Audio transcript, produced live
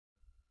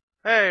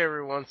Hey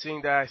everyone,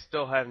 seeing that I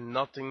still have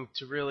nothing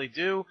to really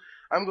do,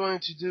 I'm going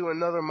to do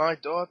another My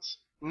Thoughts.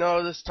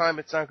 No, this time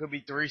it's not going to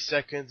be 3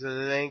 seconds and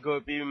it ain't going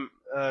to be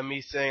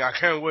me saying, I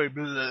can't wait,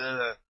 blah, blah,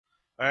 blah.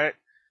 Alright?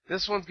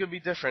 This one's going to be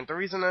different. The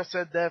reason I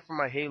said that for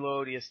my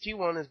Halo ODST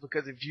one is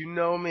because if you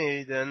know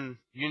me, then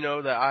you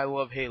know that I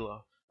love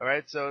Halo.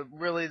 Alright? So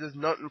really there's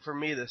nothing for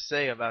me to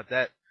say about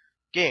that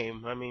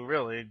game. I mean,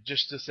 really,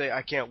 just to say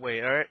I can't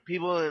wait. Alright?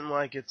 People didn't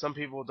like it, some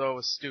people thought it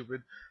was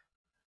stupid.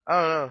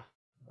 I don't know.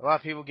 A lot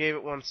of people gave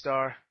it 1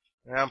 star.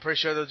 And I'm pretty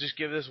sure they'll just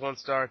give this 1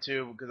 star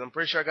too, because I'm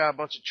pretty sure I got a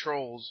bunch of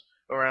trolls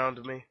around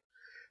me.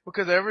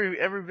 Because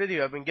every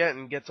video I've been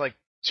getting gets like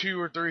 2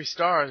 or 3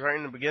 stars right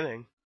in the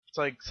beginning. It's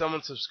like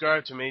someone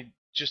subscribed to me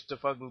just to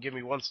fucking give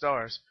me 1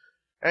 stars.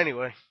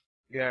 Anyway,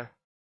 yeah.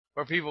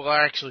 Or people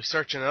are actually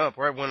searching it up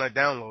right when I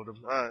download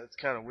them. It's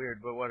kind of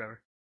weird, but whatever.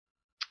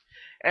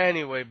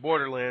 Anyway,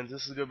 Borderlands.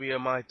 This is gonna be a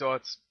my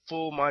thoughts,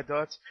 full my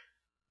thoughts.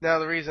 Now,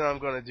 the reason I'm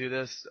going to do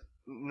this,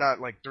 not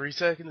like 3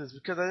 seconds, is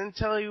because I didn't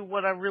tell you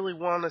what I really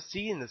want to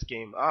see in this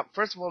game.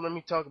 First of all, let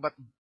me talk about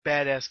the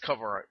badass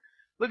cover art.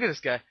 Look at this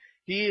guy.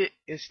 He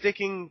is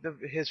sticking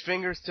his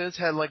fingers to his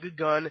head like a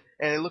gun,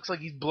 and it looks like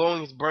he's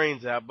blowing his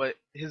brains out. But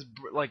his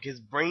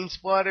brain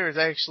splatter is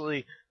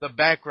actually the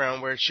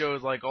background where it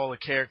shows like all the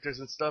characters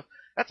and stuff.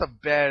 That's a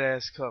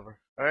badass cover.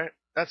 All right,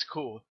 that's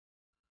cool.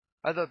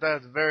 I thought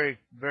that was very,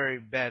 very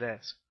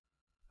badass.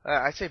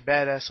 I say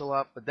badass a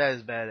lot, but that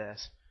is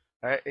badass.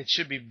 Alright, it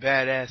should be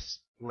badass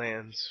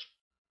lands.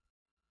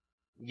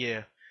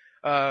 Yeah.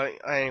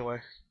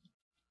 Anyway.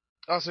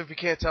 Also, if you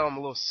can't tell, I'm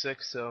a little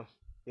sick, so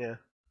yeah.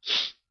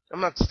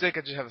 I'm not sick.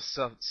 I just have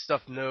a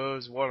stuffed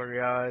nose, watery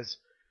eyes.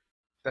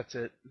 That's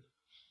it.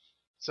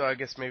 So I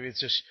guess maybe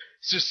it's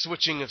just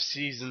switching of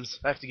seasons.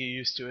 I have to get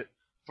used to it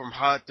from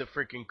hot to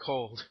freaking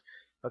cold.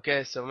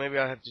 Okay, so maybe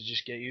I have to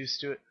just get used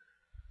to it.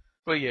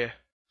 But yeah,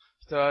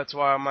 so that's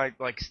why I might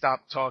like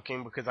stop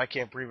talking because I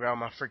can't breathe out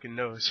my freaking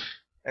nose.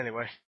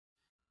 Anyway.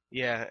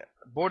 Yeah,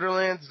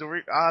 Borderlands.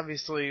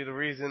 Obviously the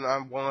reason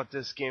I want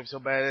this game so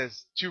bad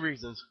is 2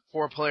 reasons: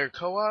 4-player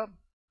co-op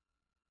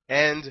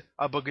and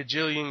a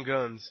bajillion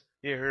guns.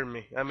 You heard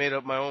me. I made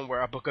up my own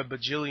word. A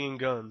bajillion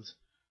guns.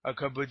 A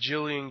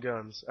bajillion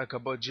guns. A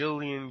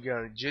bajillion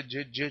guns.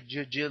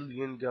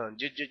 Jillion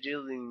guns.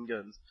 Jillion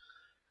guns.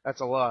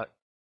 That's a lot.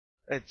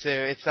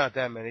 It's not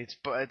that many.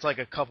 It's like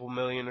a couple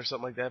million or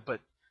something like that. But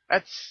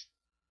that's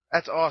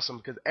that's awesome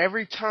because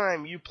every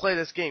time you play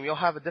this game, you'll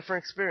have a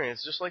different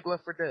experience, just like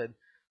Left 4 Dead.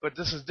 But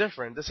this is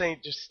different. This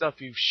ain't just stuff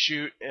you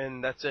shoot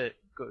and that's it.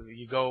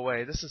 You go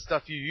away. This is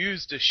stuff you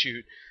use to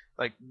shoot.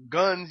 Like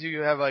guns, you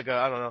have like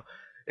I don't know.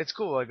 It's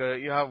cool.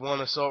 You have one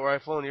assault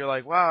rifle and you're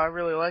like, wow, I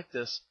really like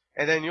this.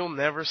 And then you'll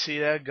never see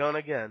that gun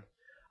again.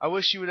 I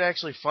wish you would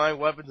actually find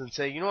weapons and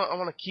say, you know what, I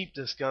want to keep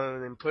this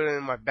gun and put it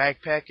in my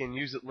backpack and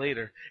use it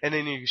later. And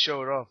then you can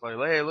show it off. Like,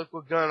 hey, look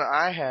what gun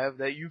I have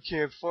that you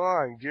can't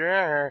find.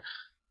 Yeah.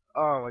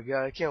 Oh my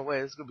god, I can't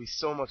wait. This is gonna be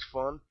so much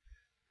fun.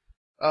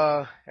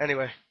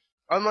 Anyway,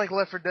 unlike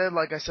Left 4 Dead,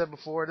 like I said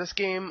before, this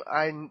game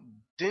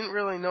didn't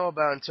really know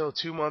about until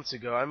 2 months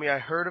ago. I mean, I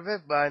heard of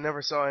it, but I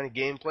never saw any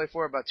gameplay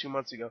for it about 2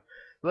 months ago.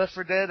 Left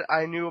 4 Dead,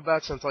 I knew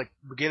about since like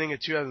beginning of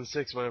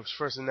 2006 when it was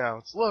first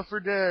announced. Left 4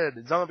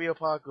 Dead, zombie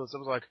apocalypse. I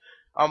was like,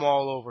 I'm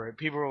all over it.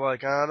 People were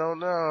like, I don't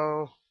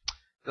know,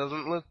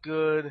 doesn't look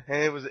good,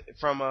 and it was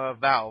from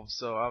Valve,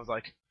 so I was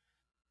like,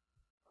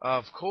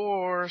 of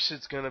course,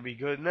 it's gonna be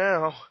good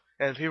now.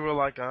 And people were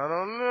like, I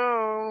don't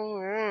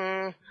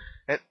know.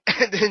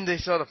 And then they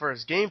saw the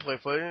first gameplay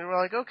footage and were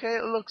like, okay,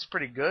 it looks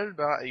pretty good,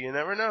 but you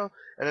never know.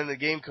 And then the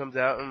game comes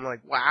out and I'm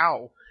like,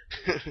 wow.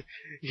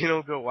 You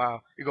don't go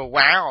wow. You go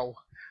wow.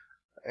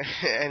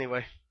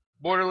 Anyway,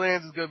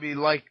 Borderlands is gonna be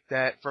like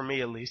that for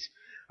me at least,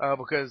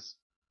 because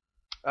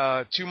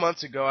 2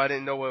 months ago I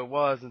didn't know what it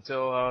was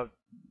until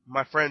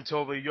my friend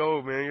told me,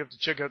 yo man, you have to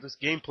check out this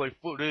gameplay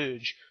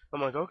footage.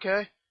 I'm like,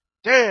 okay.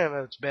 Damn,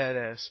 that's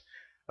badass.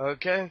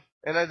 Okay,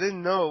 and I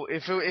didn't know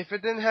if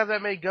it didn't have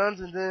that many guns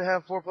and didn't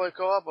have 4-player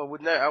co-op, I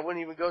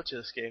wouldn't even go to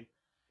this game.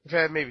 If it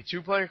had maybe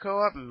 2-player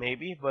co-op,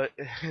 maybe, but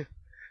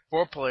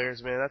 4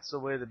 players, man, that's the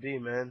way to be,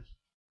 man.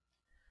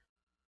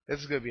 This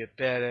is gonna be a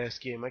badass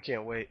game. I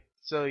can't wait.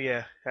 So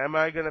yeah, am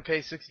I gonna pay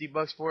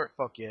 $60 for it?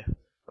 Fuck yeah,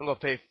 I'm gonna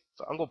pay.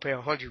 I'm gonna pay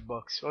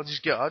 $100. I'll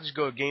just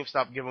go to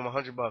GameStop and give them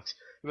 $100.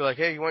 Be like,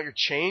 hey, you want your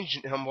change?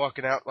 And I'm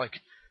walking out like,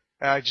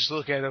 and I just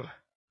look at him,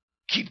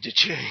 keep the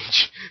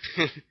change,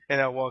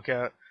 and I walk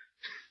out.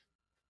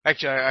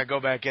 Actually, I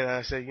go back in and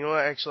I say, you know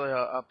what? Actually,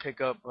 I'll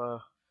pick up.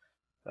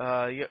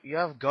 You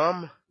have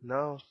gum?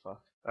 No. Fuck.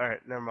 All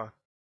right, never mind.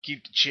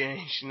 Keep the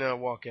change, and then I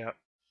walk out.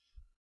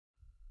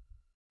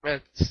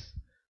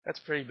 That's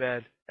pretty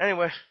bad.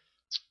 Anyway,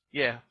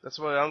 yeah, that's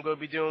what I'm gonna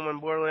be doing when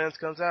Borderlands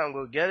comes out. I'm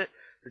gonna get it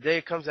the day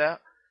it comes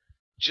out,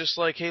 just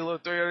like Halo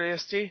 3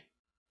 ODST.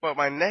 But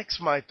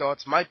my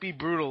thoughts might be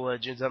Brutal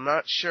Legends. I'm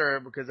not sure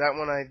because that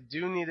one I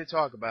do need to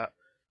talk about.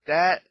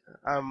 That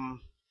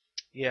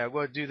yeah, I'm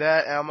going to do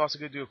that, and I'm also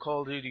going to do a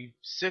Call of Duty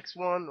 6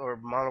 one, or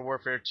Modern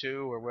Warfare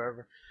 2, or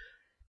wherever.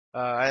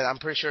 And I'm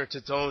pretty sure it's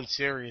its own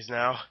series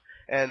now.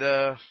 And,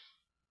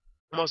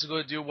 I'm also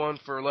going to do one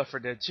for Left 4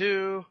 Dead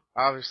 2.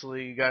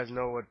 Obviously, you guys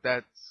know what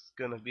that's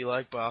going to be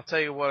like, but I'll tell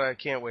you what I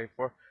can't wait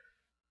for.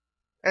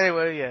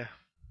 Anyway, yeah.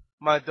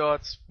 My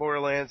Thoughts,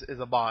 Borderlands is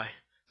a buy.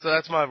 So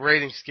that's my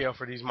rating scale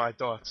for these My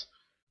Thoughts.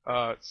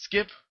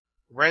 Skip,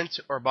 rent,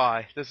 or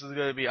buy. This is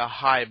going to be a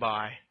high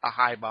buy. A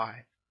high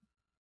buy.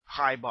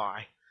 High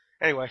buy.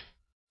 Anyway,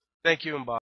 thank you and bye.